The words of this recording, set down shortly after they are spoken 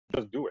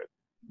just do it.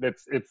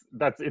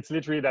 It's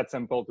literally that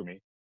simple to me,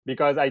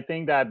 because I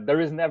think that there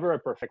is never a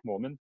perfect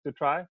moment to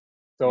try.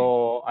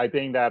 So I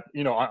think that,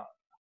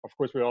 of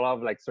course, we all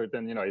have like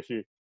certain, if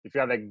you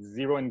have like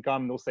zero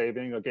income, no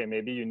saving, okay,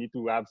 maybe you need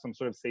to have some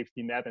sort of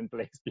safety net in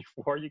place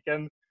before you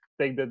can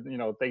take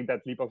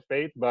that leap of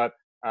faith. But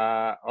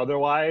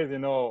otherwise,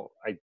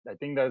 I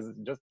think there's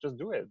just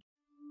do it.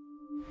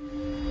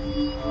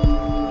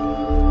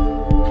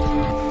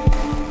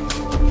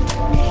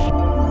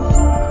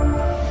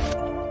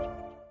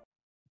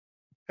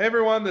 Hey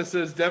everyone, this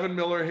is Devin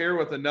Miller here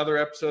with another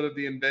episode of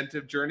the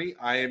Inventive Journey.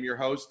 I am your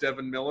host,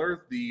 Devin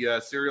Miller, the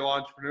serial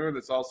entrepreneur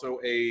that's also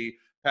a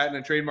patent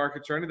and trademark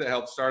attorney that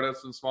helps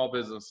startups and small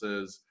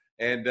businesses.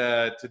 And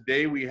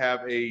today we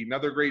have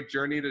another great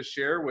journey to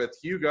share with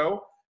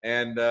Hugo.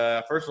 And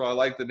first of all, I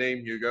like the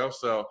name Hugo,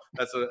 so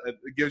it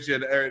gives you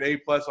an A+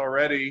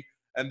 already.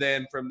 And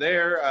then from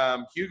there,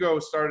 Hugo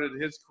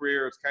started his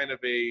career as kind of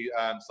a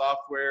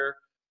software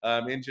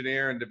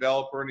engineer and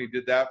developer, and he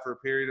did that for a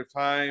period of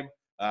time.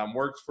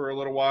 Worked for a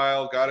little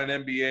while, got an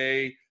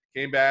MBA,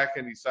 came back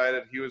and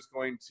decided he was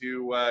going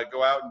to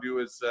go out and do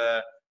his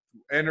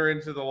enter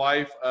into the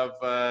life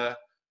of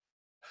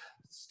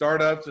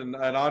startups and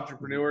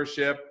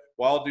entrepreneurship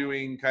while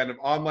doing kind of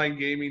online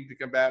gaming to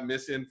combat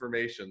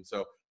misinformation.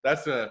 So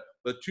that's the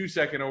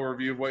 2-second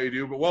overview of what you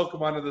do. But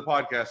welcome onto the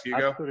podcast,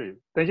 Hugo. Absolutely.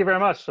 Thank you very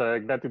much.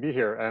 Glad to be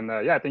here. And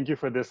thank you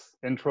for this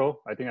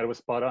intro. I think I was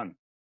spot on.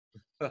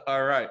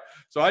 All right.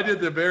 So I did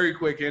the very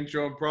quick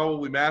intro and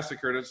probably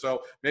massacred it.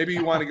 So maybe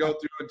you want to go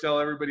through and tell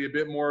everybody a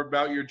bit more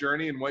about your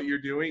journey and what you're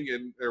doing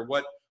or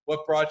what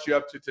brought you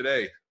up to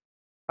today.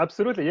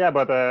 Absolutely. Yeah.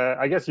 But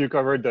I guess you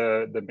covered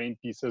the main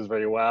pieces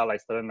very well. I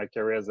started my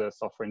career as a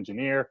software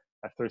engineer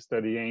after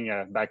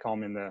studying back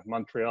home in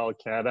Montreal,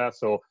 Canada.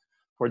 So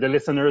for the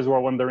listeners who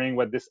are wondering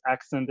what this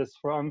accent is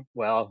from,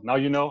 well, now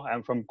you know.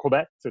 I'm from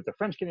Quebec, so it's a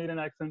French-Canadian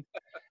accent.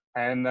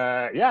 And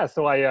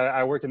so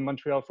I worked in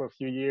Montreal for a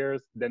few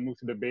years, then moved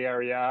to the Bay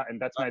Area, and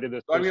that's when I did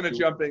this. So I'm going to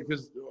jump in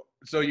because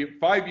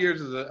 5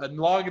 years is a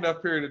long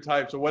enough period of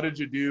time. So what did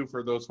you do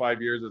for those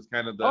 5 years as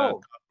kind of the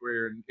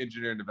software and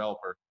engineer and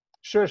developer?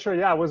 Sure.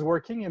 Yeah, I was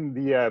working in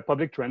the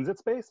public transit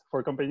space for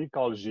a company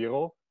called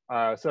Giro.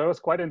 So it was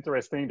quite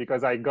interesting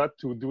because I got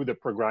to do the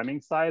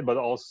programming side, but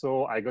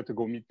also I got to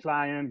go meet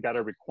clients,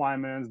 gather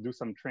requirements, do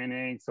some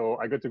training. So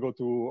I got to go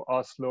to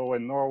Oslo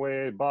in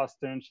Norway,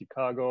 Boston,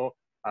 Chicago.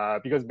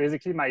 Because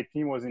basically my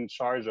team was in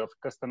charge of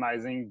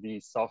customizing the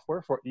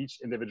software for each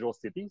individual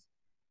cities.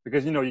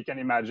 Because, you can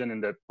imagine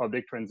in the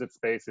public transit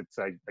space, it's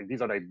like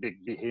these are like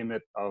big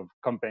behemoth of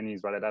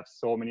companies, right, that have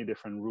so many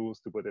different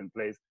rules to put in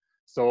place.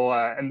 So,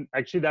 and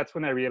actually that's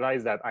when I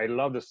realized that I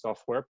love the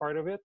software part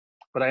of it,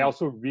 but I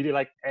also really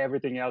like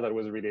everything else that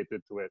was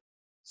related to it.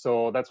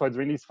 So that's why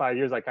during these 5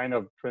 years, I kind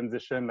of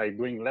transitioned, like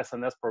doing less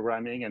and less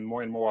programming and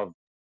more of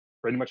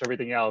pretty much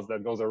everything else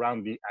that goes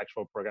around the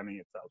actual programming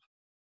itself.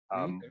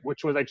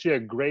 Which was actually a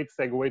great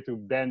segue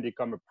to then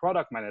become a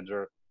product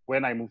manager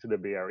when I moved to the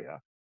Bay Area.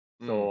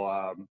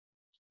 So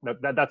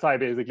that's how I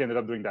basically ended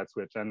up doing that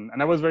switch. And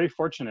I was very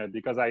fortunate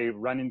because I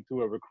ran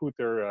into a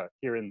recruiter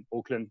here in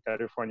Oakland,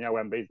 California,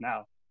 where I'm based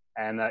now.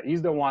 And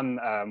he's the one,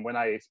 when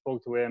I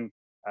spoke to him,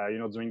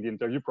 during the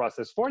interview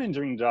process for an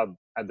engineering job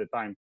at the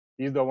time,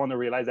 he's the one who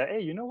realized that,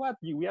 hey, you know what?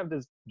 We have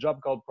this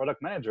job called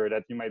product manager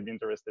that you might be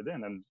interested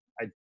in. And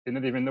I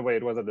didn't even know what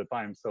it was at the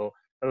time. So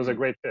that was a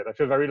great fit. I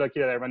feel very lucky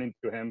that I ran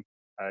into him,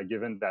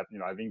 given that,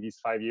 having these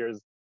 5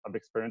 years of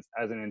experience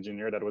as an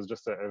engineer, that was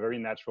just a very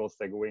natural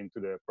segue into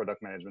the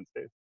product management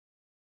space.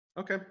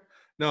 Okay.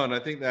 No, and I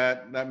think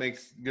that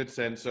makes good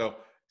sense. So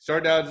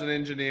started out as an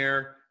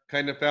engineer,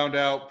 kind of found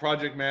out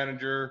project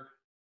manager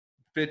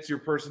fits your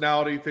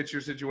personality, fits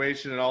your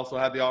situation, and also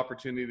had the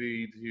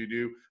opportunity to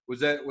do. Was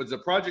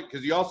the project,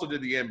 because you also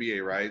did the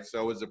MBA, right?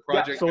 So was the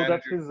project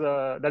manager?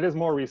 So that is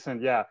more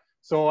recent, yeah.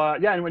 So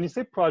and when you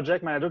say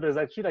project manager, there's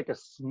actually like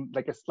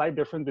a slight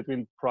difference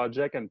between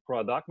project and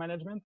product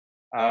management.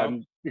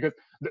 Because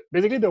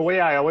basically the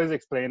way I always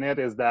explain it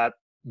is that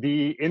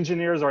the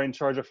engineers are in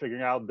charge of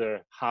figuring out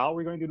the how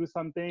we're going to do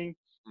something.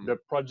 The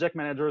project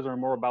managers are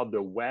more about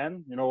the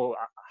when,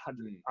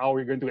 how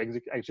we're going to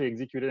actually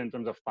execute it in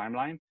terms of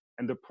timeline.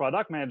 And the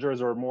product managers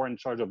are more in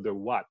charge of the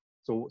what.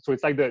 So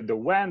it's like the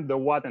when, the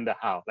what, and the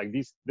how. Like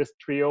this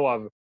trio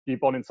of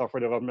people in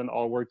software development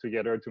all work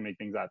together to make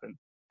things happen.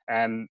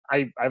 And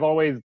I've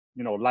always,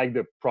 liked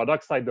the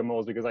product side the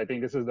most because I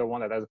think this is the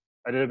one that has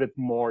a little bit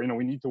more,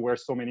 we need to wear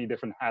so many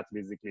different hats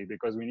basically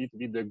because we need to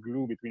be the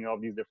glue between all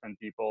these different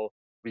people.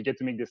 We get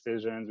to make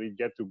decisions. We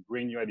get to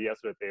bring new ideas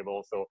to the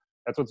table. So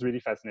that's what's really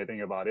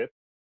fascinating about it.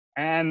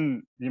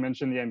 And you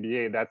mentioned the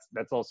MBA.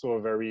 That's also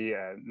a very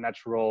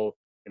natural,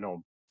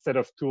 set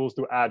of tools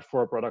to add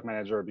for a product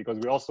manager because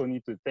we also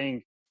need to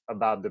think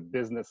about the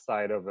business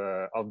side of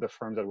the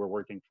firms that we're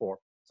working for.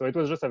 So it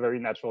was just a very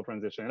natural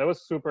transition. And it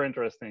was super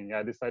interesting.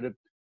 I decided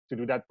to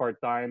do that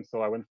part-time.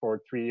 So I went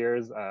for 3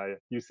 years,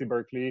 UC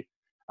Berkeley.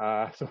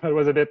 So it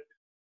was a bit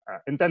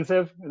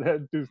intensive,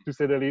 to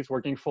say the least,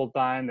 working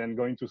full-time and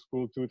going to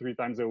school 2-3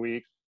 times a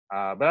week.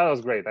 But that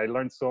was great. I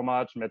learned so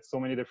much, met so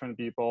many different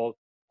people.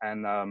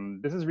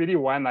 And this is really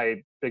when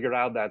I figured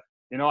out that,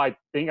 I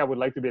think I would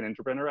like to be an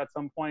entrepreneur at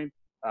some point,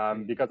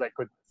 because I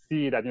could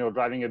see that,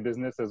 driving a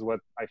business is what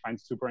I find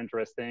super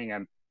interesting.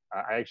 And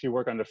I actually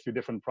work on a few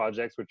different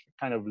projects, which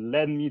kind of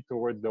led me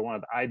towards the one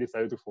that I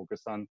decided to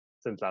focus on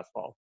since last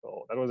fall.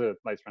 So that was a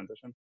nice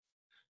transition.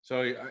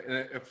 So,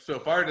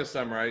 if I were to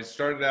summarize,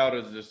 started out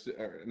as just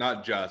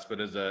not just, but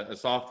as a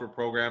software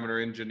programmer or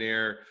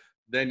engineer.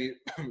 Then you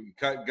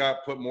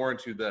got put more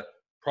into the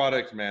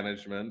product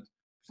management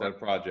instead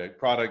of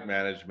product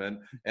management,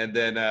 and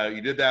then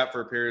you did that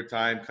for a period of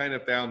time. Kind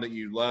of found that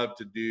you love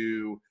to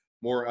do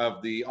more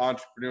of the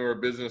entrepreneur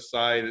business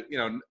side.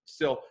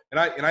 Still,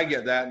 and I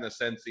get that in the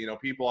sense that,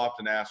 people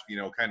often ask,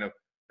 kind of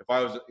if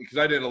I was, because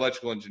I did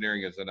electrical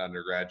engineering as an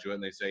undergraduate,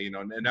 and they say,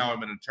 and now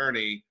I'm an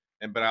attorney.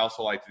 But I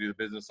also like to do the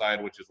business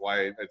side, which is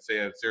why I'd say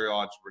a serial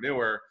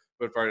entrepreneur.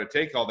 But if I were to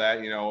take all that,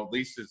 at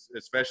least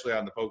especially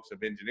on the folks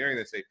of engineering,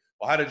 they say,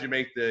 well, how did you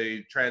make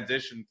the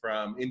transition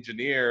from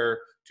engineer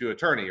to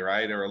attorney,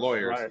 right? Or a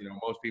lawyer? Right.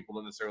 Most people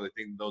don't necessarily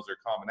think those are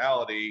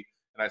commonality.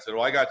 And I said,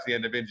 well, I got to the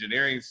end of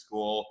engineering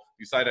school,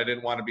 decided I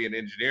didn't want to be an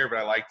engineer, but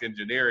I liked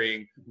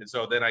engineering. And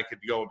so then I could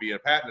go and be a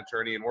patent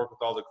attorney and work with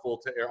all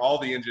the all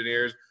the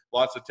engineers,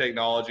 lots of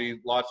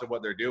technology, lots of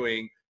what they're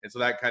doing. And so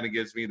that kind of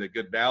gives me the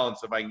good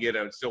balance if I can get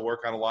to still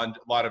work on a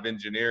lot of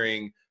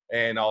engineering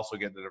and also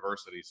get the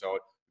diversity. So a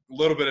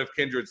little bit of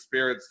kindred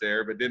spirits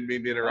there, but didn't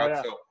mean to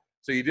interrupt. Oh, yeah.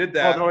 So you did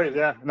that. Oh, no,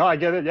 yeah. No, I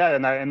get it. Yeah.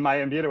 And in my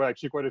MBA, there were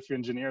actually quite a few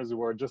engineers who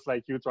were just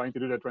like you, trying to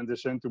do the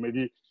transition to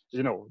maybe,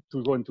 to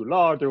go into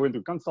law, to go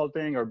into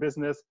consulting or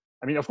business.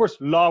 I mean, of course,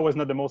 law was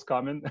not the most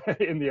common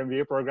in the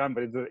MBA program,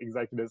 but it's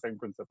exactly the same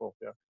principle.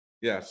 Yeah.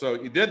 Yeah. So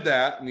you did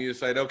that and you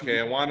decided, okay,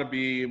 I want to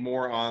be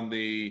more on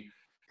the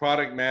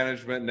product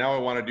management. Now I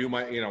want to do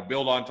my,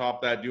 build on top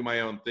of that, do my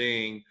own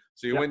thing.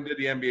 So you went and did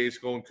the MBA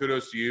school, and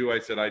kudos to you. I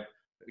said,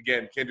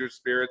 again, kindred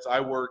spirits. I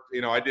worked,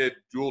 I did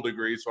dual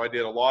degrees. So I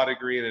did a law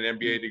degree and an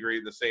MBA degree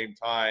at the same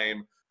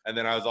time. And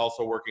then I was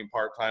also working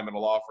part-time in a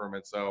law firm.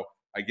 And so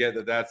I get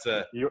that that's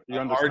you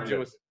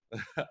arduous.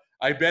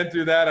 I've been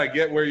through that. I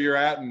get where you're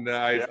at. And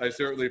I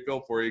certainly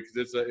feel for you,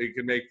 because it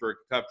can make for a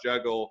tough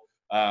juggle.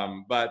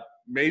 But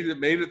made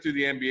it through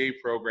the MBA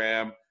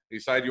program. You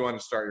decided you want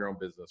to start your own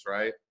business,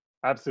 right?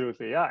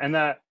 Absolutely. Yeah. And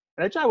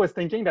actually, I was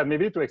thinking that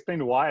maybe to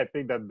explain why I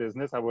picked that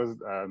business, I was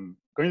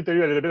going to tell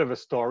you a little bit of a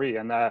story.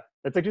 And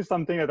it's actually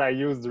something that I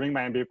used during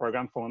my MBA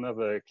program for one of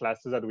the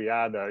classes that we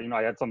had.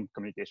 I had some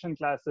communication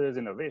classes,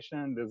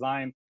 innovation,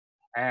 design.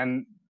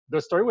 And the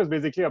story was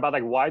basically about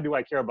like, why do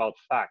I care about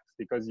facts?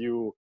 Because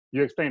you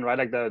explain, right?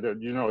 Like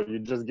you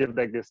just give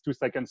like this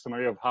 2-second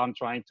summary of how I'm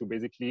trying to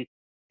basically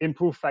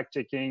improve fact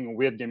checking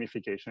with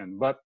gamification.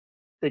 But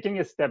taking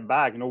a step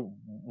back,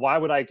 why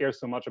would I care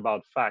so much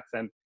about facts?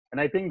 And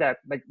I think that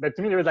that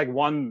to me, there is like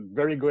one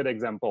very good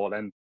example,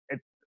 and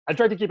I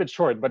try to keep it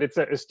short, but it's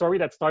a story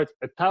that starts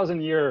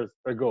 1,000 years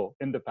ago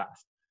in the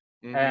past.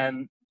 Mm-hmm.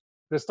 And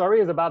the story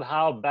is about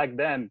how back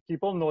then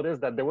people noticed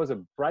that there was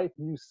a bright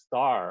new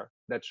star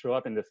that showed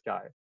up in the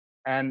sky.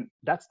 And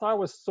that star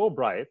was so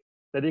bright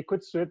that they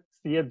could see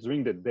it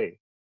during the day.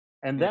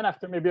 And then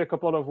after maybe a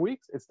couple of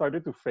weeks, it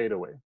started to fade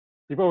away.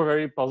 People were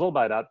very puzzled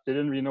by that. They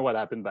didn't really know what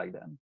happened back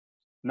then.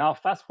 Now,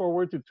 fast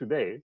forward to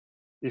today.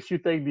 If you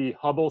take the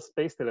Hubble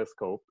Space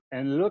Telescope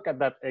and look at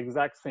that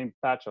exact same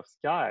patch of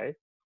sky,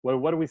 well,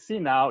 what we see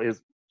now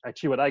is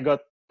actually what I got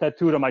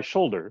tattooed on my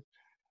shoulder.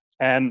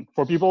 And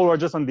for people who are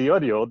just on the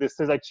audio, this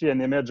is actually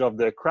an image of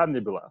the Crab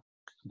Nebula.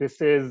 This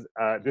is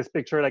this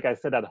picture, like I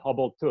said, that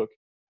Hubble took.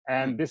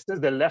 And this is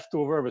the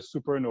leftover of a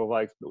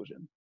supernova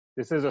explosion.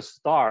 This is a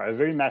star, a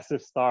very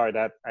massive star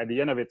that at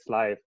the end of its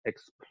life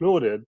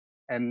exploded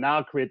and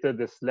now created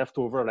this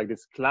leftover, like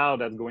this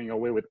cloud that's going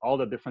away with all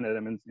the different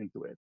elements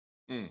into it.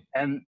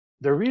 And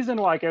the reason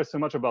why I care so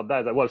much about that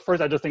is that, well,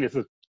 first, I just think this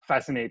is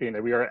fascinating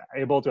that we are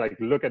able to like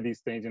look at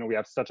these things. We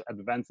have such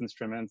advanced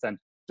instruments, and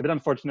it's a bit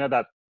unfortunate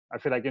that I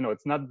feel like,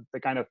 it's not the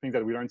kind of things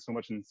that we learn so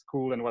much in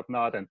school and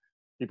whatnot, and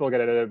people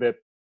get a little bit,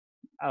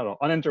 I don't know,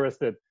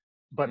 uninterested.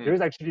 But there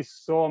is actually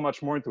so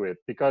much more to it,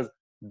 because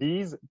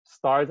these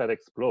stars that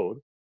explode,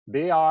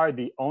 they are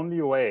the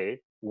only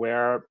way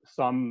where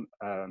some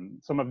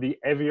of the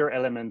heavier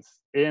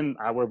elements in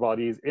our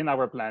bodies, in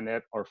our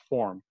planet, are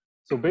formed.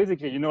 So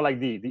basically, like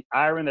the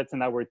iron that's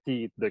in our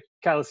teeth, the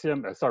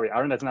calcium,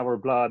 iron that's in our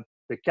blood,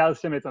 the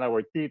calcium that's in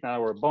our teeth and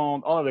our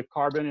bone, all of the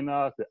carbon in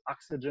us, the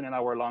oxygen in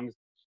our lungs,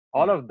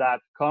 all of that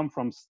come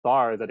from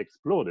stars that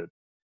exploded.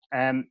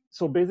 And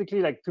so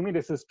basically, like, to me,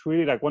 this is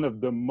truly like one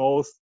of the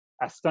most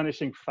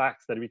astonishing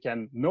facts that we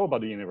can know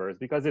about the universe,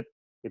 because it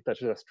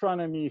touches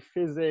astronomy,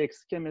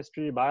 physics,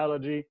 chemistry,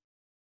 biology.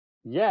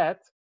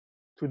 Yet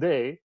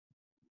today,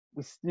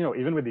 we,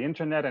 even with the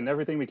internet and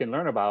everything we can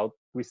learn about,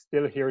 we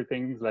still hear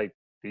things like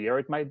the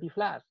Earth might be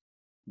flat.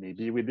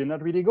 Maybe we did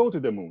not really go to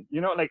the moon.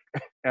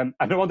 And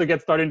I don't want to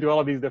get started into all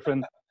of these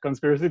different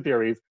conspiracy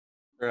theories,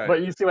 right.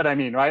 But you see what I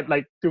mean, right?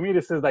 Like, to me,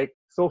 this is like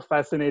so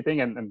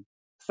fascinating and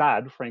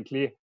sad,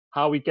 frankly,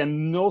 how we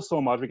can know so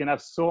much. We can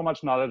have so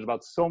much knowledge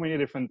about so many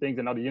different things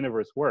and how the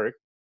universe works.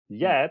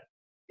 Yet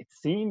it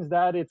seems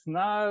that it's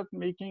not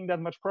making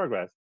that much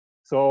progress.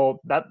 So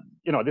that,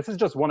 this is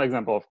just one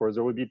example. Of course,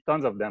 there would be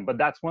tons of them, but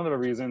that's one of the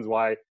reasons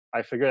why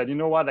I figured, you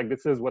know what, like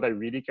this is what I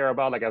really care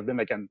about. Like I've been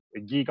like a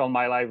geek all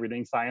my life,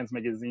 reading science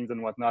magazines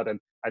and whatnot. And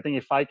I think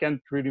if I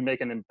can really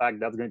make an impact,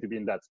 that's going to be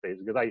in that space,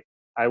 because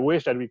I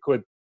wish that we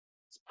could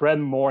spread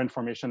more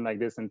information like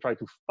this and try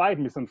to fight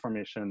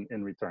misinformation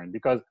in return,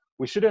 because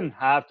we shouldn't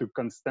have to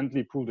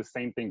constantly prove the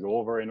same things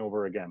over and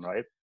over again,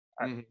 right?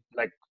 Mm-hmm.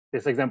 Like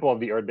this example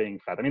of the earth being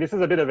flat. I mean, this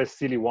is a bit of a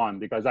silly one,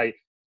 because I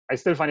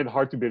still find it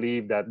hard to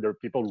believe that there are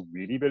people who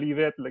really believe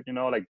it. Like,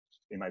 like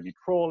they might be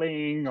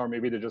trolling, or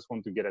maybe they just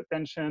want to get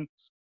attention.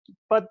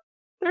 But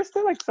there's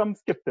still like some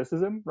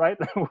skepticism, right?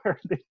 Where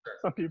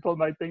some people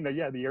might think that,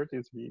 yeah, the earth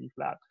is really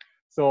flat.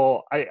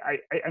 So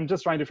I'm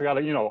just trying to figure out,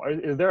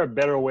 like, is there a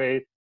better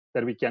way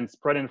that we can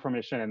spread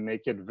information and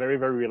make it very,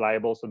 very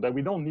reliable, so that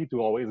we don't need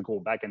to always go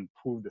back and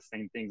prove the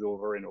same things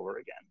over and over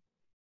again.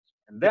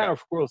 And then,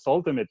 of course,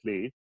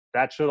 ultimately,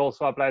 that should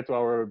also apply to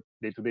our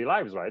day-to-day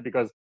lives, right?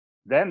 Because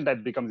then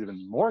that becomes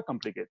even more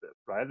complicated,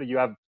 right? You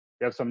have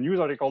some news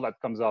article that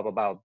comes up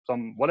about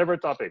some whatever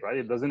topic, right?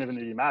 It doesn't even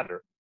really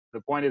matter.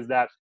 The point is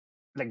that,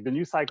 like, the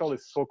news cycle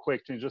is so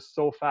quick, changes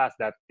so fast,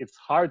 that it's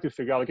hard to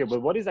figure out, okay,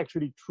 but what is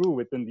actually true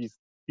within these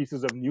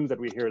pieces of news that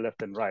we hear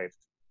left and right?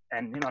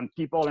 And and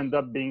people end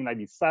up being like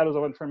these silos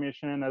of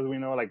information. As we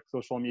know, like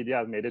social media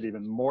has made it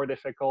even more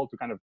difficult to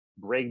kind of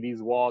break these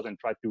walls and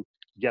try to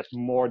get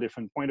more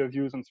different point of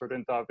views on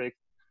certain topics.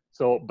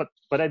 So,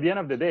 but at the end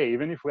of the day,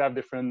 even if we have a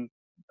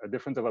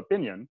difference of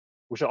opinion,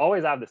 we should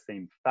always have the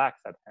same facts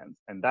at hand.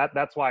 And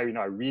that's why,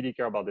 I really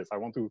care about this. I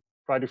want to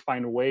try to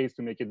find ways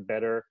to make it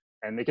better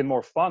and make it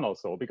more fun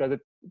also, because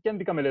it can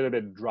become a little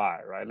bit dry,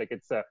 right? Like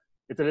it's a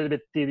little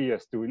bit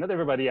tedious too. Not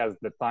everybody has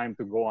the time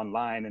to go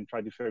online and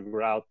try to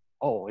figure out,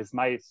 oh, is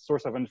my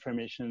source of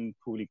information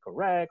fully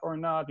correct or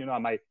not?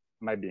 Am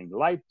I being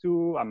lied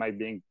to? Am I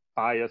being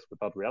biased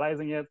without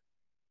realizing it?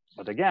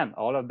 But again,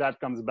 all of that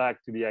comes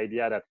back to the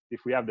idea that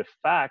if we have the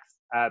facts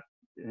at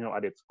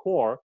its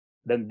core,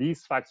 then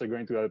these facts are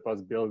going to help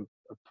us build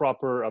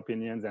proper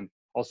opinions, and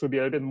also be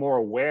a little bit more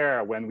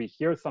aware when we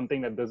hear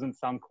something that doesn't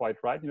sound quite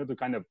right, to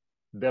kind of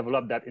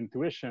develop that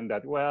intuition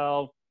that,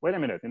 well, wait a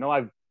minute,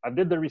 I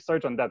did the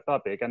research on that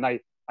topic, and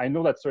I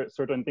know that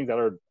certain things that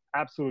are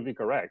absolutely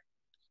correct.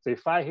 So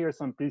if I hear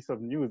some piece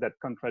of news that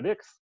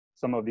contradicts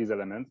some of these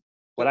elements,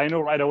 but I know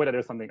right away that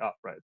there's something up,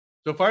 right?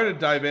 So if I were to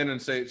dive in and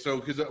say, so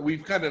because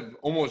we've kind of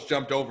almost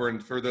jumped over,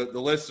 and for the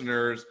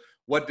listeners,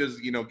 what does,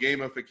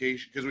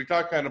 gamification, because we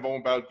talked kind of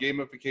about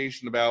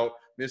gamification, about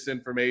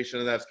misinformation,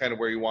 and that's kind of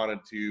where you wanted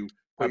to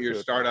put Absolutely.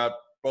 Your startup,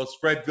 both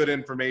spread good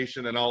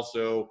information and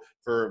also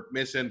for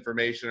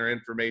misinformation or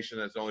information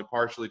that's only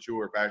partially true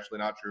or factually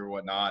not true or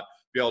whatnot,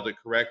 be able to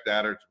correct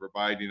that or to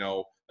provide,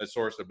 a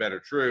source of better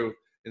truth.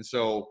 And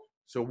so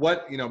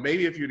what,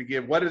 maybe if you were to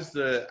give,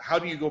 how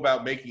do you go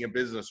about making a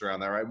business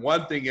around that, right?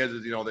 One thing is,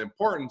 the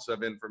importance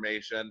of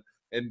information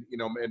and,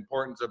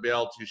 importance of being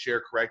able to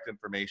share correct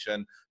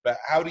information. But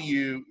how do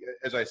you,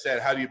 as I said,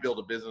 how do you build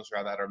a business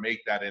around that or make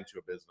that into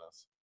a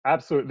business?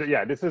 Absolutely.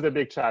 Yeah, this is a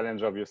big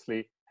challenge,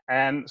 obviously.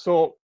 And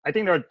so I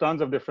think there are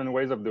tons of different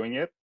ways of doing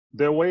it.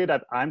 The way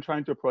that I'm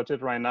trying to approach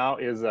it right now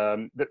is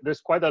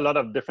there's quite a lot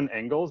of different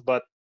angles,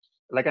 but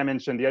like I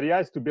mentioned, the idea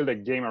is to build a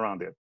game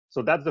around it.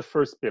 So that's the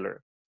first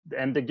pillar.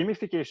 And the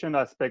gamification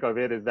aspect of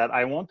it is that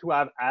I want to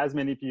have as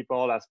many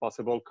people as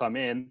possible come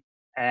in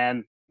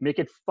and make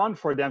it fun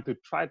for them to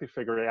try to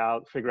figure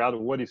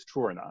out what is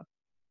true or not.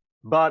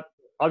 But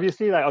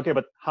obviously, like, okay,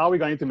 but how are we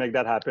going to make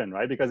that happen,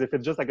 right? Because if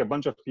it's just like a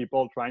bunch of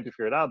people trying to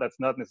figure it out, that's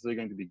not necessarily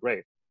going to be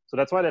great. So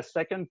that's why the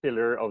second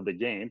pillar of the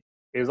game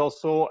is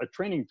also a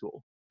training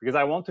tool, because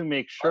I want to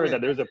make sure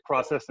that there's a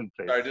process in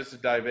place. Sorry, just to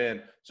dive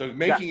in. So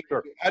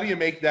how do you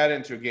make that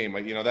into a game?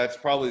 Like, that's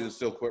probably the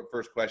still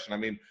first question. I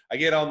mean, I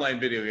get online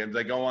video games.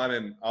 I go on,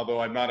 and although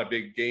I'm not a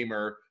big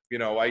gamer,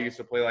 I used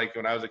to play, like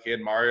when I was a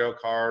kid, Mario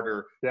Kart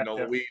or,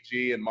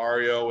 Luigi and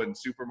Mario and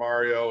Super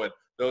Mario and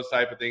those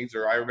type of things.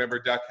 Or I remember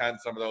Duck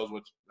Hunt, some of those,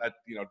 which that,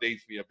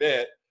 dates me a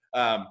bit.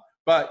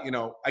 But,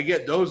 I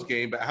get those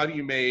games, but how do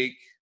you make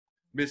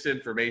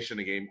misinformation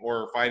a game,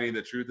 or finding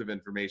the truth of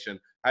information?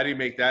 How do you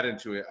make that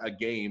into a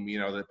game,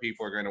 that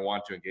people are going to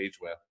want to engage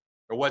with?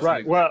 Or what's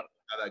right? Well,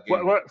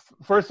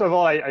 first of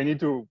all, I need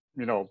to,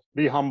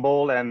 be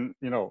humble and,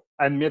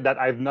 admit that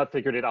I've not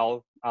figured it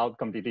all out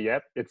completely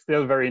yet. It's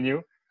still very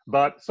new.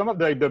 But some of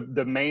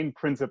the main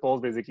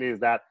principles basically is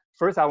that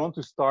first I want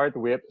to start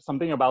with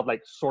something about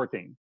like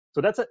sorting.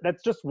 So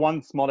that's just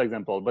one small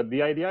example. But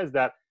the idea is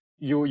that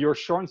you're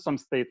shown some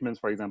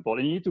statements, for example,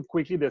 and you need to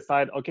quickly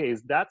decide, okay,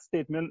 is that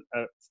statement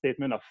a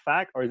statement of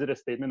fact or is it a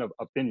statement of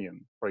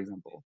opinion, for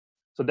example?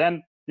 So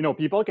then,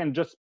 people can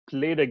just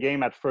play the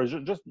game at first,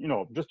 just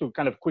to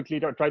kind of quickly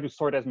try to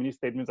sort as many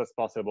statements as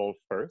possible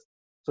first.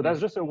 So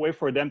that's just a way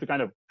for them to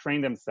kind of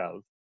train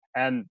themselves.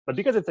 But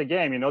because it's a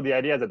game, the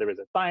idea is that there is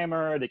a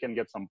timer, they can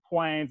get some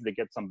points, they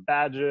get some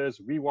badges,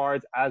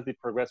 rewards as they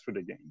progress through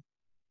the game.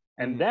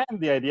 And then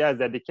the idea is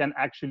that they can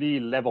actually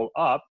level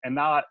up and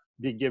now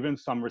be given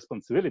some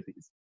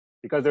responsibilities.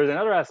 because there's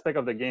another aspect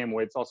of the game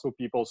where it's also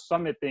people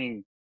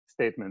submitting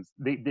statements.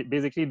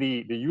 Basically,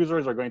 the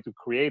users are going to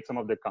create some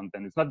of the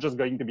content. It's not just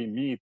going to be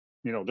me,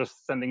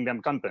 just sending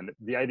them content.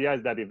 The idea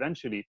is that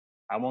eventually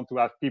I want to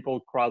have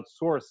people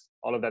crowdsource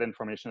all of that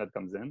information that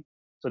comes in.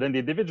 So then the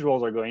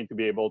individuals are going to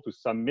be able to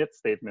submit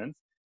statements,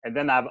 and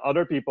then have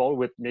other people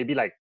with maybe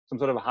like some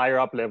sort of higher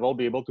up level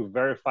be able to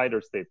verify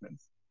their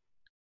statements.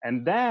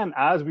 And then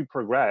as we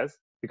progress,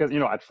 because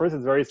at first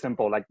it's very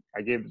simple, like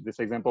I gave this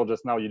example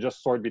just now, you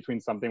just sort between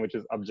something which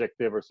is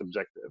objective or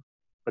subjective.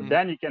 But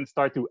then you can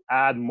start to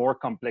add more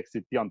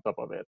complexity on top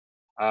of it.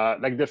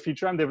 Like the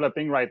feature I'm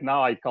developing right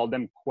now, I call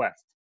them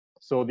quests.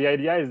 So the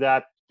idea is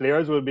that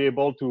players will be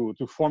able to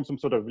form some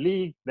sort of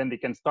league, then they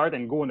can start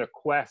and go on a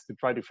quest to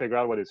try to figure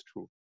out what is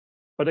true.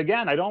 But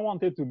again, I don't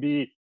want it to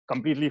be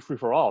completely free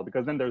for all,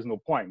 because then there's no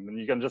point. And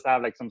you can just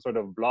have like some sort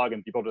of blog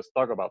and people just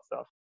talk about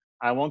stuff.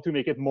 I want to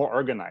make it more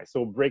organized.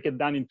 So break it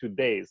down into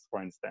days,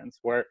 for instance,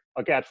 where,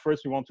 okay, at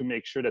first we want to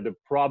make sure that the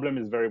problem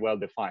is very well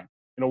defined.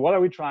 What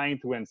are we trying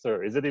to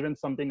answer? Is it even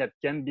something that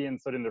can be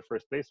answered in the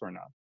first place or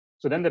not?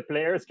 So then the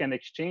players can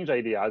exchange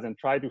ideas and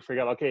try to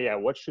figure out, okay, yeah,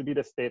 what should be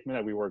the statement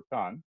that we worked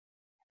on?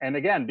 And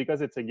again,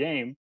 because it's a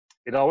game,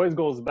 it always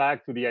goes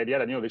back to the idea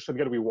that, they should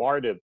get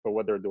rewarded for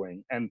what they're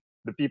doing. And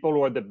the people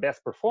who are the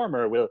best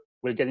performer will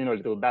get, a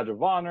little badge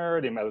of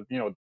honor. They might,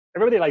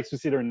 everybody likes to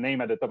see their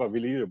name at the top of the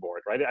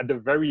leaderboard, right? At the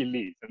very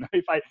least. And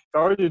if I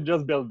were to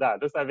just build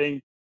that, just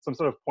having some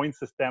sort of point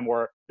system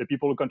where the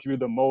people who contribute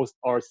the most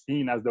are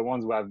seen as the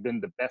ones who have been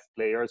the best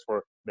players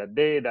for that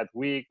day, that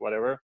week,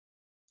 whatever,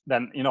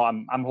 then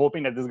I'm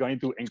hoping that this is going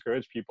to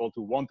encourage people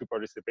to want to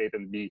participate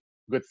and be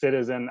good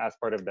citizen as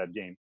part of that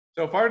game.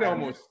 So if I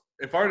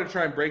were to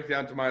try and break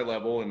down to my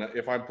level, and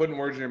if I'm putting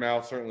words in your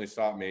mouth, certainly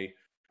stop me.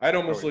 I'd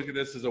almost look at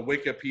this as a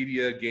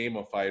Wikipedia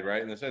gamified,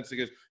 right? In the sense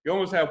because you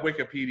almost have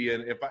Wikipedia,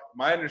 and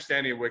my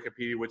understanding of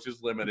Wikipedia, which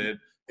is limited,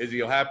 is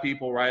you'll have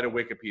people write a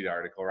Wikipedia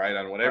article, right,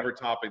 on whatever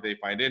topic they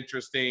find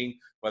interesting,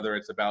 whether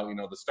it's about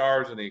the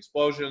stars and the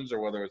explosions, or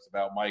whether it's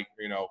about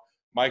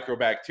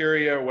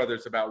microbacteria, or whether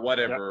it's about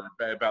whatever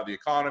about the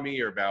economy,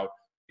 or about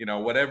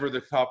whatever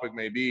the topic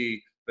may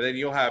be. But then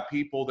you'll have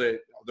people that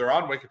they're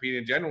on Wikipedia,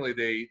 and generally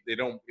they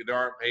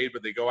aren't paid,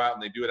 but they go out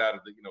and they do it out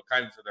of the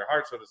kindness of their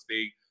heart, so to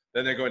speak.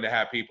 Then they're going to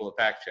have people to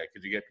fact check,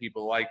 because you get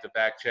people like to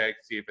fact check,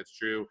 see if it's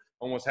true.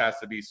 Almost has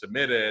to be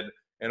submitted,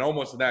 and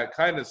almost in that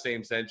kind of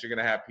same sense, you're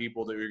going to have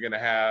people that you're going to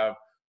have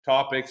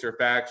topics or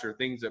facts or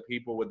things that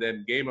people would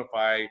then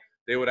gamify.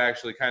 They would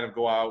actually kind of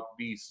go out,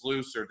 be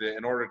sleuths, or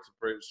in order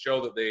to show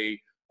that they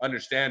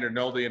understand or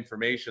know the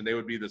information, they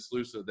would be the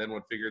sleuths that then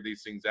would figure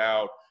these things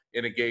out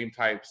in a game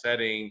type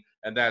setting,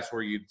 and that's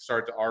where you'd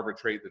start to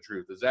arbitrate the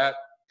truth. Is that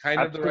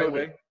kind of the right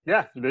way?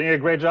 Yeah, you're doing a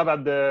great job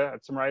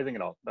at summarizing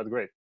it all. That's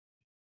great.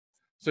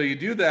 So you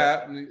do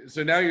that.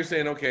 So now you're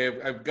saying,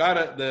 okay, I've got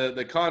it,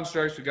 the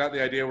constructs, we've got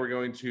the idea, we're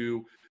going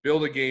to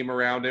build a game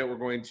around it. We're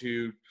going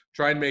to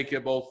try and make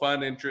it both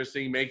fun,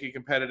 interesting, make it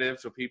competitive,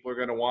 so people are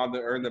going to want to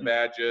earn the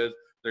badges.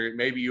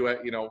 Maybe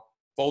you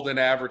fold in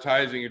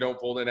advertising, you don't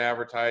fold in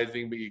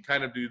advertising, but you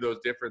kind of do those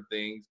different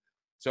things.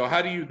 So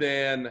how do you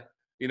then,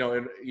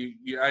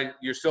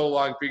 you're still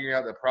along figuring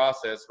out the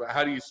process, but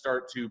how do you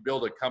start to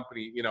build a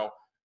company?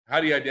 How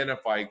do you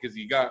identify? Because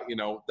you got,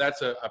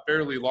 that's a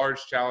fairly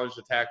large challenge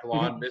to tackle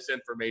on,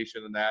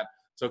 misinformation and that.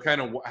 So kind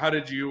of how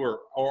did you or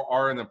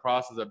are in the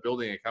process of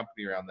building a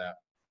company around that?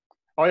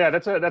 Oh yeah,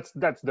 that's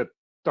the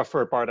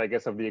tougher part, I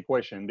guess, of the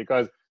equation,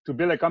 because to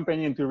build a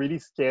company and to really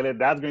scale it,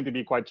 that's going to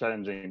be quite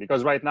challenging.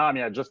 Because right now,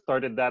 I just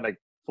started that like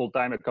full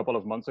time a couple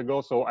of months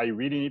ago, so I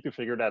really need to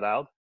figure that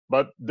out.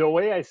 But the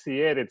way I see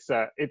it, it's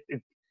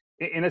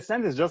in a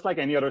sense, it's just like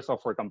any other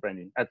software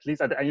company. At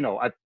least, at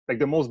like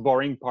the most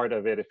boring part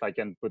of it, if I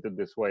can put it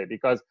this way,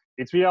 because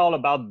it's really all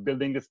about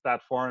building this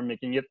platform,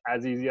 making it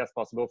as easy as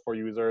possible for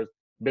users,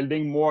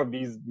 building more of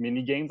these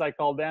mini games, I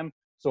call them.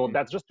 So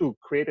that's just to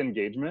create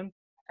engagement.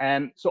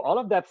 And so all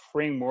of that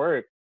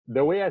framework,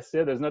 the way I see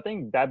it, there's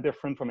nothing that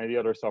different from any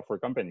other software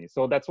company.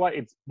 So that's why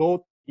it's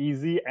both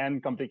easy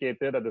and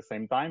complicated at the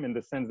same time, in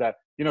the sense that,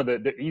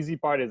 the easy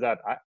part is that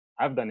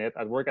I've done it.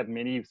 I work at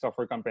many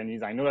software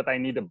companies. I know that I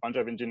need a bunch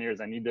of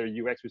engineers. I need the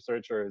UX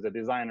researchers, the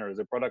designers,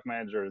 the product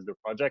managers, the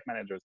project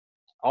managers,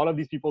 all of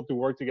these people to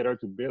work together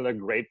to build a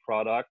great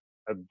product,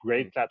 a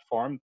great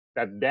platform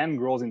that then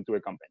grows into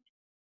a company.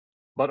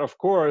 But of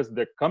course,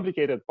 the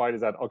complicated part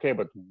is that, okay,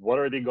 but what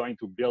are they going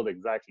to build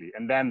exactly?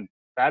 And then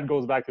that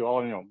goes back to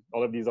all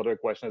of these other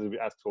questions we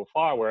asked so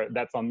far, where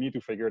that's on me to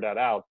figure that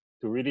out,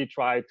 to really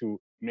try to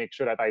make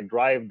sure that I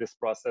drive this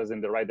process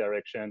in the right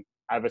direction.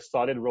 I have a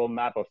solid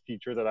roadmap of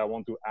features that I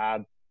want to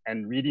add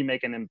and really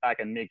make an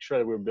impact and make sure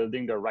that we're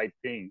building the right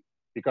thing.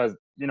 Because,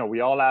 we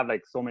all have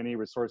like so many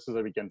resources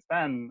that we can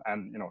spend.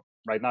 And,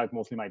 right now it's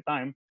mostly my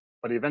time.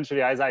 But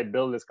eventually, as I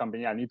build this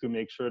company, I need to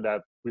make sure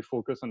that we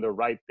focus on the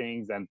right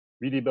things and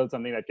really build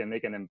something that can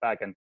make an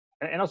impact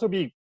and also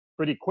be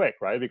pretty quick,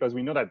 right? Because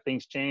we know that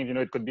things change,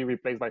 it could be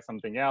replaced by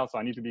something else. So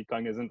I need to be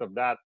cognizant of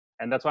that.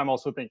 And that's why I'm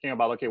also thinking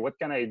about, okay, what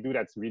can I do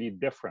that's really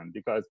different?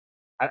 Because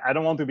I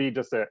don't want to be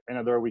just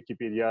another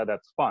Wikipedia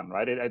that's fun,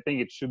 right? I think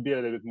it should be a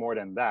little bit more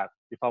than that.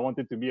 If I want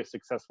it to be a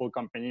successful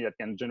company that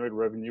can generate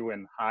revenue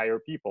and hire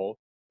people,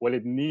 well,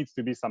 it needs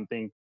to be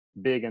something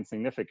big and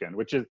significant,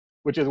 which is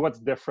what's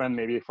different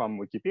maybe from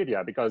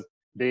Wikipedia, because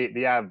they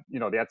have,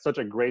 they had such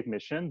a great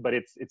mission, but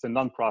it's a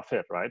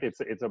nonprofit, right?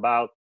 It's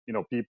about,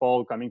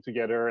 people coming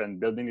together and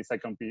building this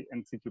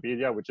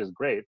encyclopedia, which is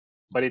great,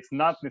 but it's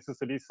not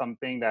necessarily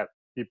something that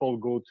people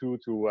go to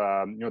to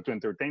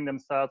entertain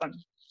themselves, and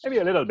maybe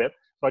a little bit,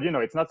 but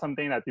it's not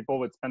something that people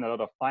would spend a lot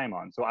of time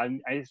on. So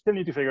I still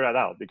need to figure that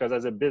out, because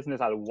as a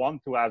business, I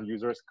want to have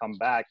users come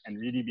back and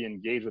really be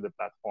engaged with the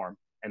platform,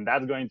 and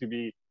that's going to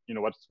be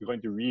what's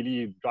going to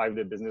really drive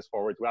the business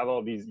forward, to have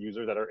all these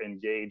users that are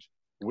engaged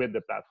with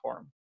the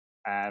platform.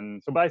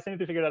 And so, but I still need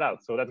to figure that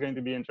out. So that's going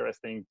to be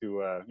interesting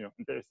to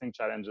interesting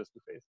challenges to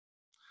face.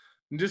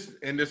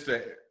 And just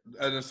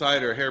an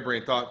aside or a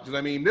harebrained thought, because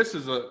I mean,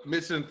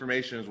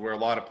 misinformation is where a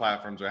lot of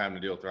platforms are having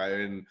to deal with, right?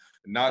 And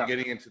not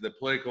getting into the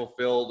political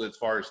field as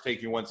far as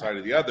taking one side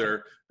or the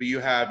other, but you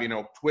have,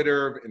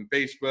 Twitter and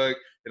Facebook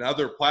and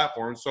other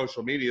platforms,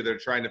 social media, they're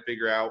trying to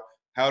figure out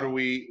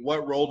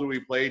what role do we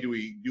play? Do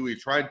we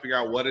try and figure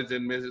out what is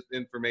in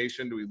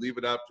misinformation? Do we leave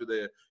it up to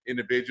the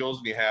individuals?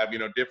 And you have,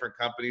 different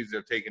companies that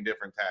have taken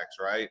different tacks,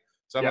 right?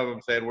 Some of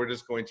them said, we're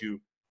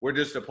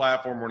just a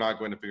platform, we're not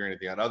going to figure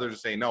anything out. Others are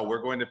saying, no,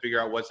 we're going to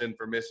figure out what's in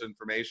for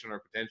misinformation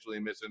or potentially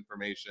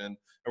misinformation, and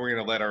we're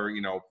going to let our,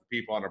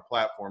 people on our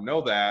platform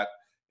know that.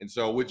 And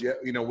so would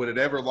it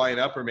ever line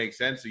up or make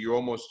sense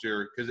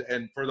that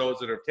and for those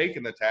that have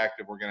taken the tack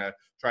that we're going to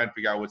try and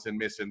figure out what's in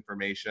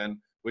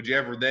misinformation, would you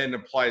ever then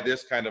apply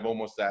this kind of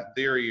almost that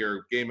theory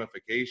or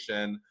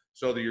gamification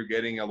so that you're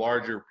getting a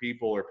larger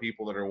people or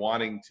people that are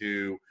wanting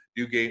to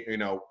do game,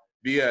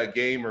 via a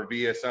game or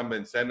via some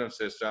incentive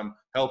system,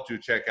 help to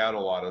check out a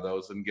lot of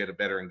those and get a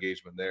better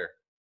engagement there?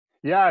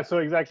 Yeah, so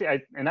exactly.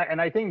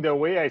 I think the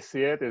way I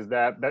see it is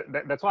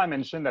that's why I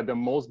mentioned that the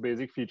most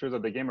basic features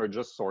of the game are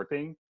just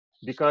sorting,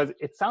 because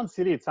it sounds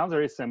silly, it sounds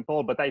very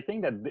simple, but I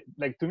think that,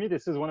 like, to me,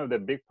 this is one of the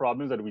big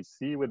problems that we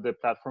see with the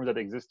platforms that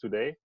exist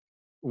today.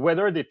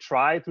 Whether they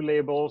try to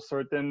label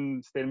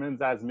certain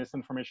statements as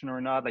misinformation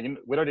or not, like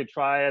whether they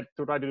try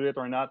to do it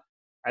or not,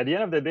 at the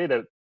end of the day,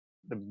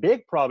 the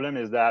big problem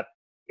is that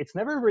it's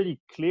never really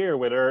clear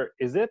whether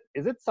is it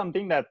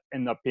something that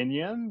an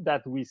opinion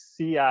that we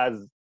see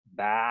as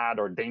bad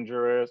or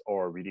dangerous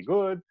or really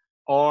good,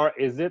 or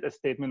is it a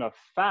statement of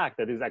fact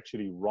that is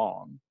actually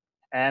wrong?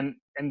 And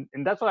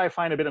that's what I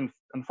find a bit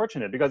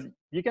unfortunate, because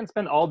you can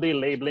spend all day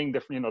labeling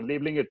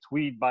labeling a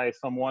tweet by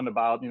someone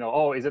about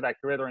oh, is it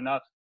accurate or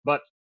not,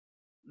 but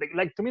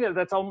like to me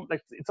that's all,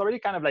 like, it's already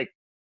kind of like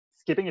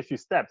skipping a few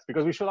steps,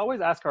 because we should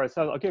always ask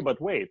ourselves, okay, but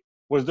wait,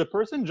 was the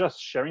person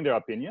just sharing their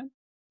opinion,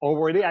 or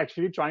were they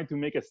actually trying to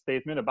make a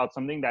statement about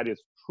something that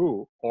is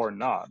true or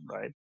not,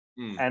 right?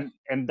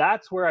 And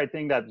that's where I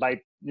think that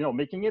by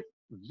making it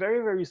very,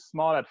 very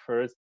small at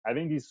first,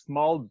 having these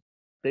small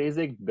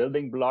basic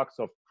building blocks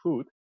of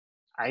truth,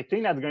 I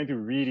think that's going to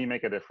really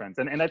make a difference.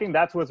 And I think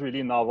that's what's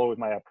really novel with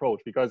my approach,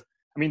 because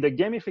I mean, the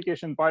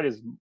gamification part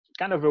is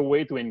kind of a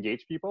way to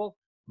engage people,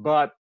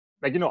 but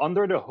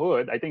under the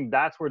hood, I think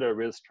that's where the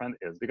real strength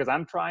is, because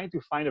I'm trying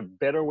to find a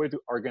better way to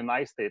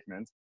organize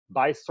statements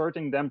by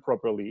sorting them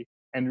properly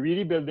and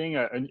really building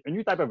a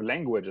new type of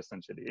language,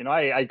 essentially.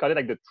 I call it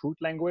like the truth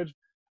language.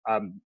 I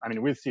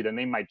mean, we'll see, the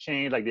name might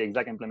change, like the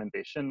exact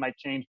implementation might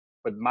change,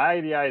 but my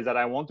idea is that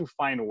I want to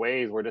find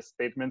ways where the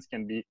statements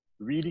can be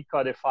really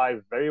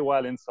codified very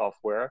well in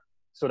software,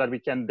 so that we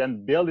can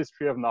then build this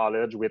tree of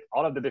knowledge with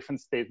all of the different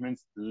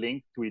statements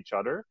linked to each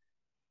other.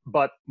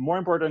 But more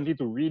importantly,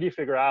 to really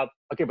figure out,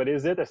 okay, but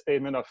is it a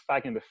statement of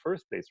fact in the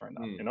first place or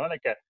not?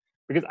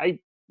 Because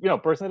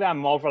personally,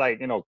 I'm all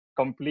for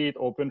complete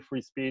open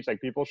free speech. Like,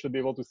 people should be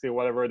able to say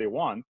whatever they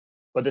want.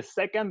 But the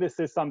second this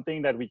is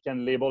something that we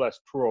can label as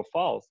true or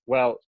false,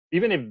 well,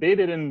 even if they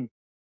didn't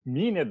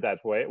mean it that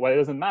way, well, it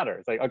doesn't matter.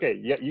 It's like, okay,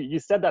 yeah, you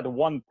said that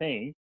one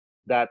thing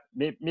that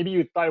maybe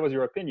you thought it was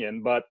your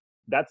opinion, but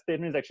that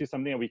statement is actually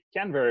something that we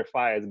can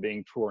verify as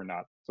being true or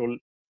not. So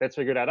let's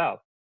figure that out.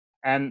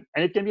 And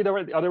it can be the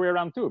other way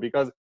around too,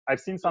 because I've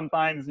seen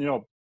sometimes,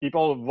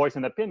 people voice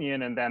an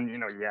opinion, and then,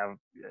 you have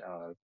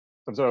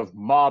some sort of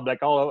mob,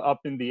 like, all up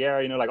in the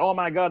air, like, oh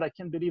my God, I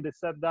can't believe they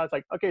said that. It's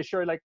like, okay,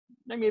 sure, like,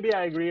 maybe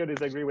I agree or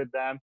disagree with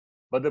them.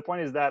 But the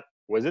point is that,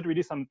 was it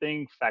really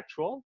something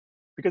factual?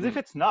 Because if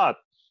it's not,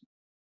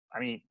 I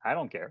mean, I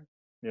don't care.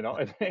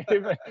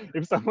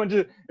 If someone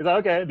just is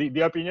like, okay,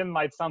 the opinion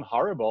might sound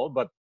horrible,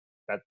 but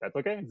that's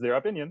okay. It's their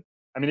opinion.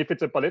 I mean, if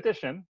it's a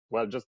politician,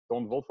 well, just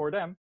don't vote for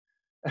them.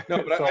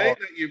 No, but I think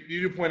that you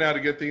do point out a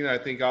good thing that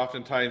I think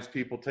oftentimes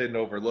people tend to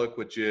overlook,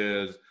 which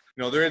is,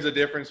 there is a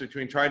difference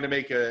between trying to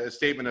make a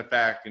statement of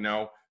fact,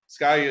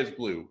 sky is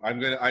blue.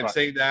 I'm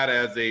saying that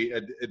as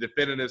a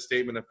definitive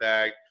statement of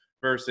fact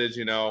versus,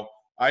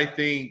 I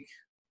think,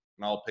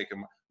 and I'll pick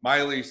them.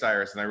 Miley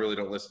Cyrus, and I really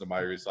don't listen to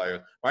Miley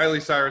Cyrus. Miley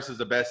Cyrus is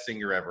the best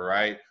singer ever,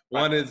 right?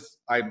 One is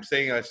I'm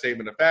saying a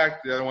statement of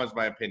fact. The other one's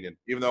my opinion.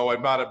 Even though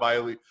I'm not a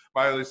Miley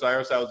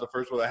Cyrus, that was the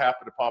first one that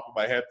happened to pop in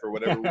my head for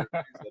whatever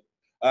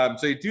reason.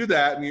 So you do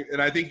that,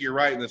 and I think you're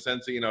right in the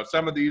sense that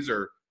some of these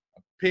are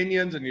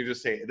opinions, and you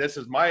just say this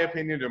is my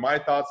opinion or my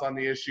thoughts on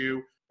the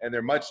issue, and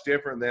they're much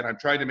different than I'm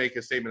trying to make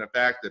a statement of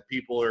fact that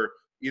people are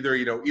either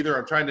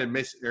I'm trying to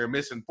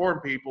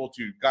misinform people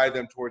to guide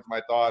them towards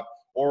my thought,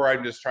 or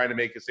I'm just trying to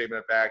make a statement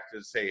of fact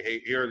to say, hey,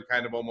 here are the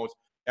kind of almost.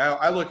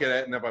 I look at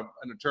it, and if I'm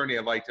an attorney,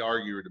 I'd like to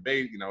argue or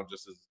debate,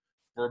 just as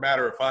for a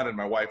matter of fun. And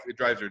my wife, it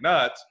drives her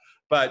nuts,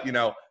 but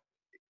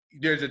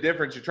there's a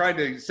difference. You're trying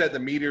to set the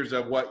meters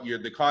of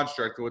the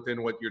construct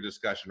within what your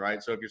discussion,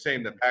 right? So if you're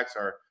saying the facts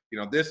are,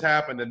 this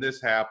happened and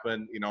this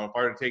happened, if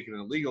I were to take it in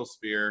the legal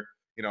sphere,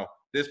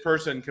 this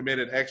person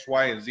committed X,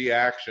 Y, and Z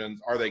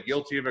actions. Are they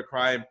guilty of a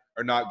crime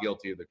or not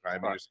guilty of the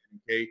crime? Right.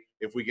 Okay,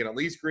 if we can at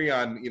least agree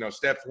on,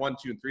 steps 1,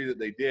 2, and 3 that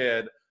they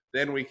did,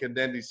 then we can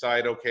then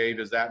decide, okay,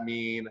 does that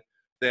mean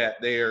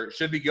that they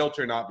should be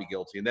guilty or not be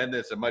guilty? And then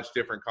it's a much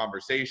different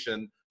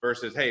conversation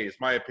versus, hey, it's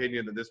my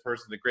opinion that this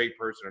person's a great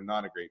person or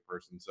not a great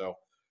person. So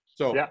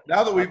yeah,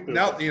 now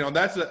that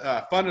that's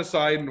a fun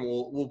aside, and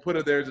we'll put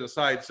it there as an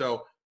aside.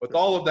 So with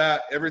all of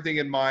that, everything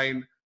in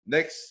mind,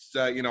 next,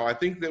 I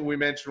think that we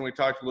mentioned when we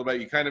talked a little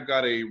bit, you kind of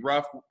got a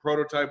rough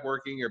prototype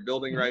working, you're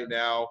building right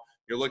now.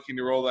 You're looking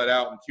to roll that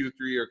out in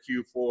Q3 or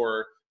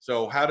Q4.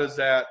 So how does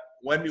that,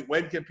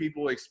 when can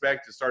people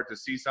expect to start to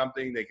see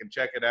something? They can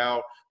check it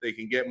out, they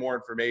can get more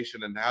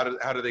information, and how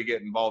do they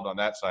get involved on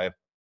that side?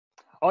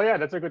 Oh yeah,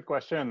 that's a good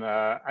question.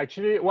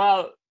 Actually,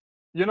 well,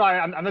 I'm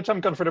not sure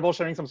I'm comfortable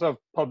sharing some sort of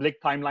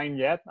public timeline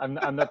yet. I'm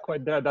not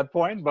quite there at that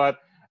point, but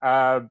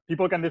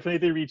people can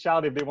definitely reach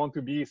out if they want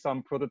to be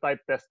some prototype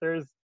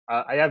testers.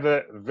 I have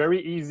a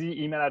very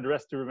easy email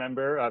address to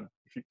remember.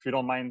 If you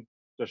don't mind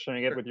just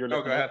sharing it with your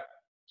listeners. Go ahead.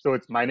 So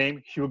it's my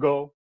name,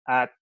 Hugo,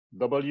 at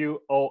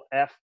wof.llc.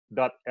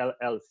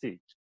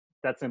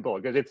 That's simple,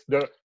 because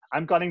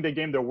I'm calling the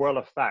game the world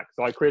of facts.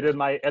 So I created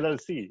my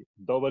LLC,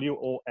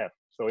 WOF.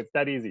 So it's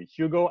that easy.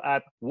 Hugo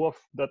at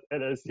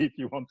woof.llc if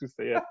you want to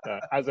say it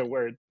as a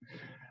word.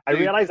 I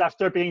realized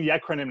after paying the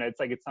acronym that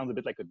it sounds a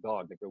bit like a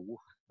dog, like a woof,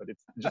 but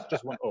it's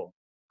just one O,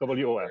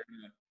 WOF.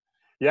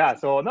 Yeah,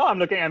 so no, I'm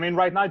looking. I mean,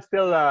 right now it's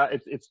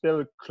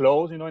still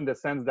closed, in the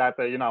sense that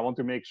I want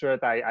to make sure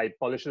that I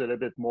polish it a little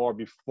bit more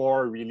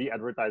before really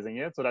advertising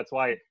it. So that's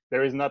why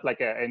there is not like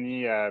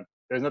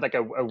there's not like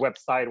a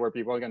website where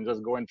people can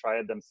just go and try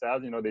it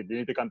themselves. They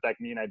need to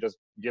contact me, and I just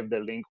give the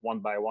link one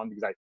by one,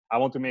 because I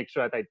want to make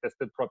sure that I test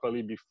it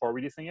properly before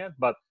releasing it.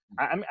 But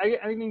I'm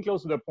getting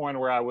close to the point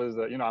where I was,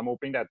 I'm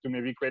hoping that to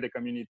maybe create a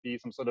community,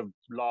 some sort of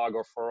blog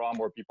or forum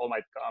where people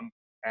might come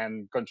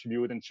and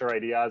contribute and share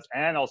ideas,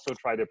 and also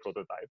try the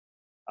prototype.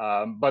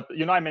 But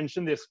I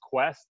mentioned this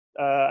Quest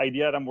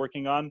idea that I'm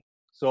working on.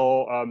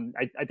 So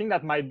I think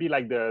that might be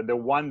like the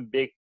one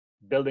big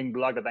building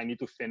block that I need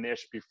to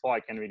finish before I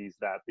can release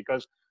that.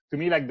 Because to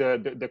me, like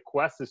the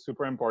Quest is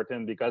super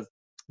important, because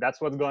that's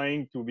what's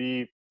going to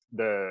be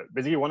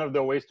basically one of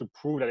the ways to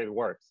prove that it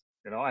works.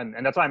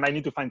 And that's why I might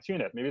need to fine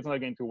tune it. Maybe it's not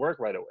going to work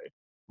right away.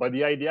 But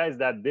the idea is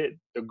that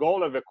the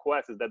goal of a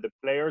Quest is that the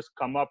players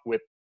come up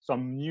with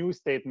some new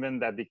statement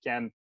that they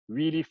can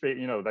really,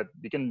 that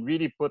they can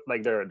really put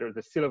like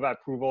the seal of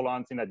approval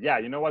on, saying that, yeah,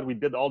 you know what, we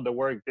did all the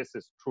work, this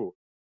is true.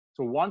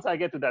 So once I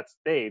get to that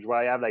stage where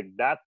I have like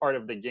that part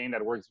of the game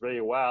that works very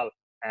well,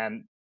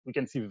 and we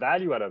can see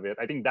value out of it,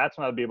 I think that's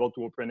when I'll be able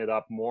to open it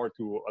up more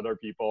to other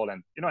people,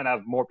 and and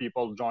have more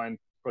people join,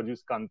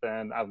 produce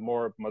content, have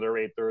more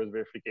moderators,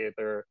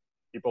 verificator,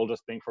 people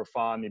just think for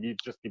fun, maybe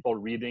just people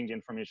reading the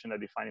information that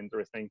they find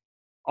interesting.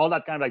 All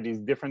that kind of like these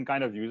different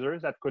kind of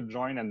users that could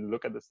join and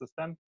look at the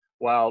system.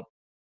 Well,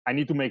 I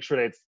need to make sure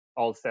that it's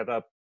all set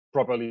up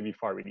properly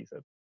before I release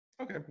it.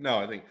 Okay. No,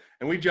 I think,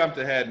 and we jumped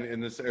ahead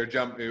in this, or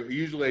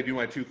usually I do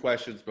my 2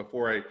 questions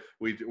before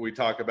we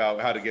talk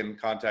about how to get in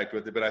contact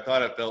with it, but I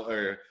thought it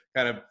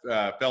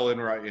fell in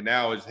right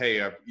now is,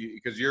 hey,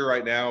 because you're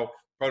right now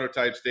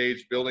prototype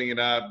stage, building it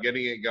up,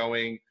 getting it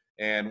going,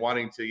 and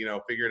wanting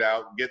to, figure it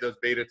out, get those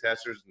beta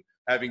testers, and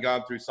having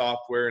gone through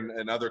software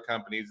and other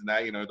companies, and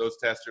that, those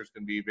testers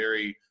can be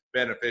very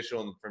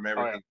beneficial from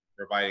everything,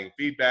 providing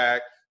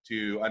feedback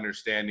to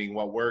understanding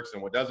what works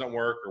and what doesn't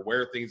work, or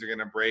where things are going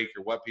to break,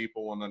 or what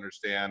people won't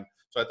understand.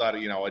 So I thought,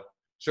 I'd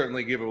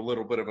certainly give a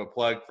little bit of a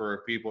plug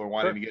for people who are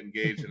wanting to get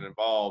engaged and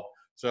involved.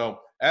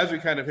 So as we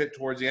kind of hit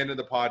towards the end of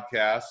the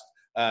podcast,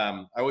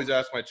 I always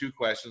ask my 2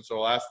 questions,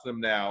 so I'll ask them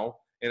now.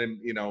 And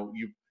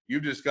you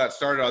just got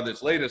started on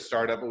this latest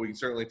startup, but we can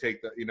certainly take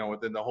the,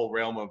 within the whole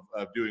realm of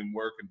doing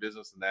work and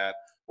business and that.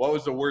 What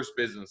was the worst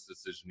business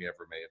decision you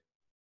ever made?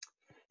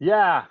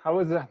 Yeah, I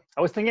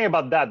was thinking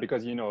about that,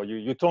 because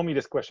you told me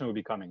this question would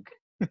be coming,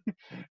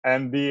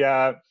 and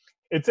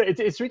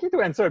it's tricky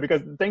to answer,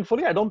 because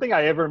thankfully I don't think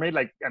I ever made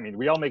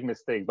we all make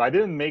mistakes, but I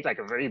didn't make like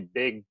a very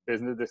big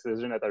business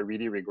decision that I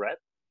really regret.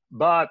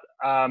 But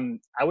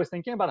I was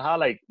thinking about how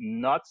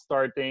not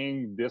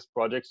starting this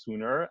project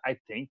sooner, I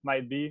think,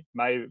 might be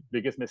my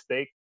biggest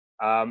mistake.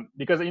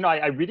 Because,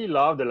 I really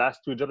love the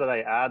last two jobs that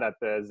I had at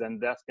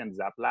Zendesk and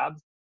Zap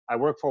Labs. I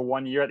worked for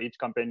 1 year at each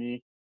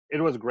company. It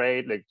was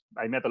great. Like,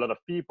 I met a lot of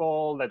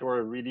people that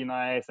were really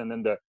nice, and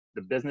then the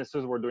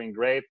businesses were doing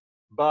great.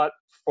 But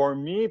for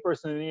me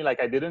personally, like,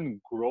 I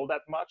didn't grow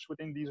that much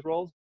within these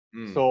roles.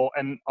 So,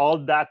 and all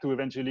that to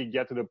eventually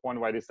get to the point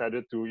where I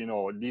decided to,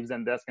 leave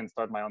Zendesk and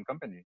start my own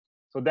company.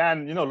 So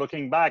then,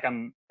 looking back,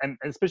 and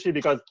especially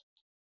because,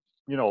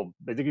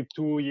 basically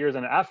 2 years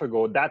and a half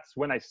ago, that's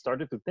when I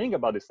started to think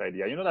about this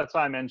idea. That's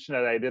why I mentioned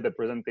that I did a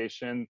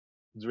presentation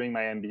during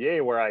my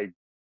MBA where I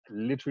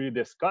literally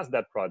discussed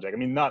that project. I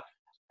mean, I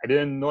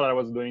didn't know that I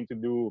was going to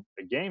do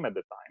a game at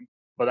the time,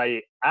 but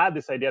I had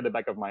this idea at the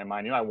back of my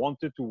mind. I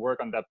wanted to work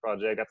on that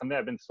project. That's something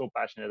I've been so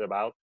passionate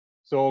about.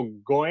 So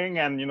going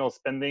and,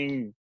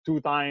 spending 2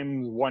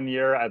 times 1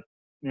 year at,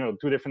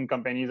 two different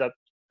companies that,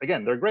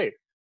 again, they're great,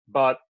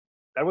 but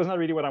that was not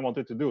really what I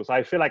wanted to do. So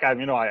I feel like I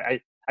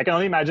can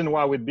only imagine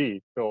where I would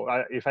be. So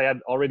if I had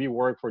already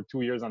worked for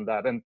 2 years on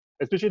that, and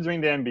especially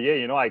during the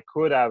MBA, I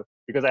could have,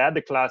 because I had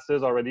the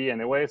classes already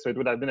anyway, so it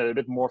would have been a little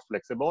bit more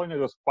flexible. It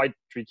was quite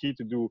tricky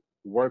to do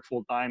work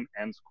full-time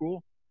and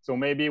school. So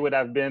maybe it would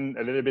have been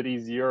a little bit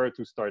easier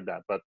to start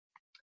that. But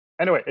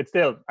anyway,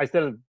 I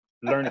still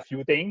learned a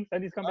few things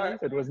at these companies.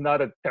 Right. It was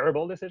not a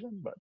terrible decision,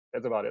 but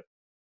that's about it.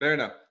 Fair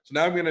enough. So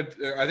now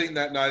I think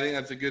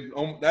that's a good,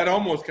 that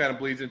almost kind of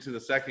bleeds into the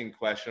second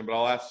question, but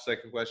I'll ask the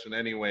second question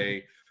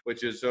anyway,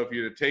 which is, so if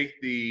you take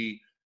the,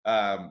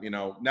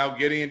 now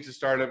getting into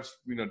startups,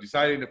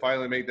 deciding to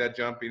finally make that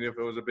jump, even if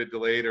it was a bit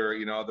delayed or,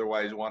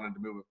 otherwise wanted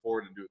to move it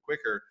forward and do it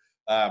quicker,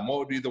 what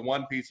would be the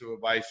one piece of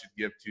advice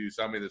you'd give to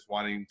somebody that's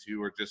wanting to,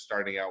 or just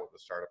starting out with a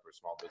startup or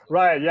small business?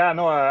 Right. Yeah.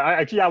 No.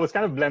 I was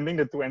kind of blending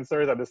the two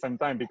answers at the same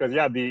time because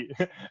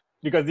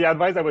because the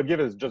advice I would give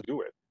is just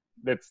do it.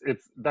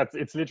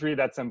 It's literally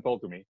that simple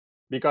to me,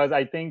 because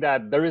I think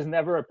that there is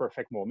never a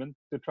perfect moment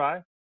to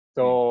try.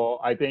 So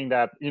I think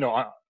that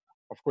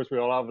of course we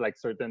all have like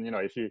certain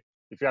if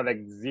you have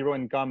like zero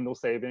income, no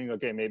saving,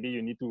 okay, maybe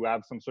you need to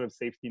have some sort of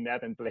safety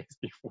net in place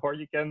before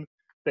you can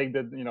take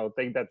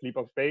that leap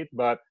of faith.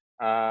 But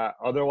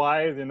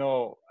otherwise,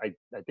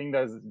 I think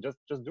there's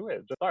just do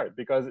it, just start,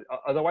 because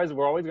otherwise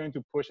we're always going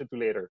to push it to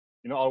later.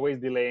 Always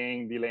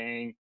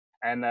delaying.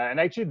 And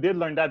I actually did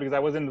learn that because I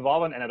was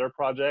involved in another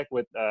project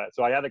with.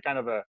 So I had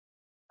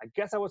I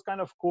guess I was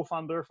kind of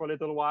co-founder for a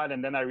little while,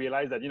 and then I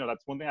realized that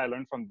that's one thing I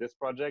learned from this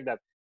project, that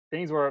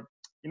things were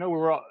we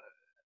were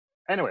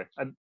anyway.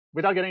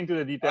 Without getting into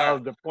the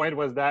details, the point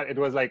was that it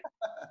was like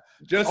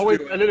just always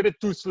a little bit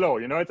too slow.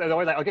 It's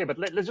always like, okay, but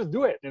let's just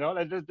do it.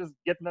 Let's just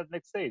get to that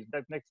next stage,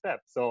 that next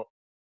step. So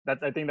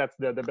I think that's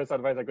the best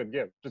advice I could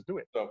give. Just do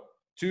it. So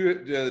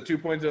the 2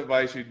 points of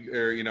advice,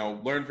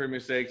 learn from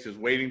mistakes is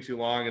waiting too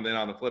long, and then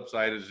on the flip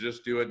side is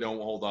just do it, don't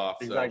hold off.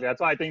 Exactly. So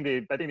that's why I think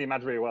they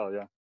match very well.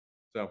 Yeah.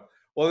 So,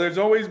 well, there's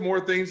always more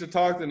things to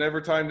talk than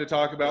ever time to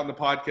talk about in the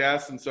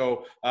podcast, and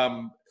so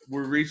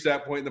we reached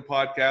that point in the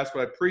podcast. But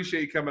I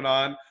appreciate you coming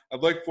on. I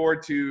look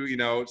forward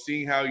to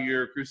seeing how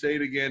your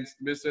crusade against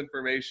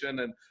misinformation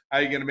and how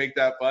you're going to make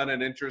that fun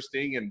and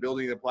interesting, and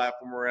building the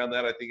platform around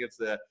that. I think it's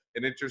an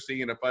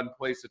interesting and a fun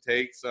place to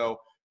take. So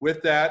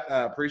with that,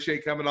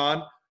 appreciate coming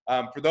on.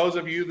 For those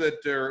of you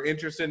that are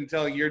interested in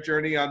telling your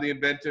journey on the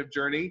Inventive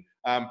Journey,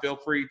 feel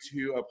free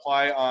to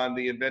apply on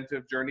the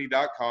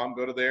inventivejourney.com.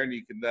 Go to there and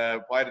you can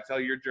apply to tell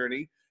your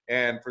journey.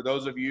 And for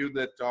those of you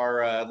that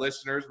are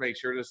listeners, make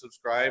sure to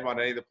subscribe on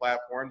any of the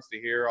platforms to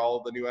hear all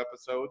of the new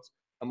episodes.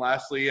 And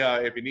lastly,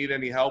 if you need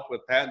any help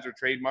with patents or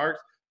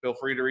trademarks, feel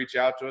free to reach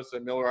out to us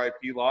at Miller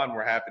IP Law, and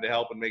we're happy to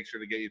help and make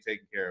sure to get you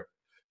taken care of.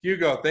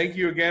 Hugo, thank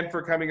you again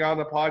for coming on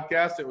the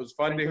podcast. It was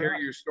fun to hear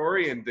your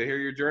story and to hear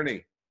your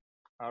journey.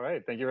 All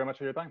right. Thank you very much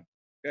for your time.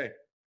 Okay.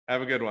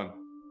 Have a good one.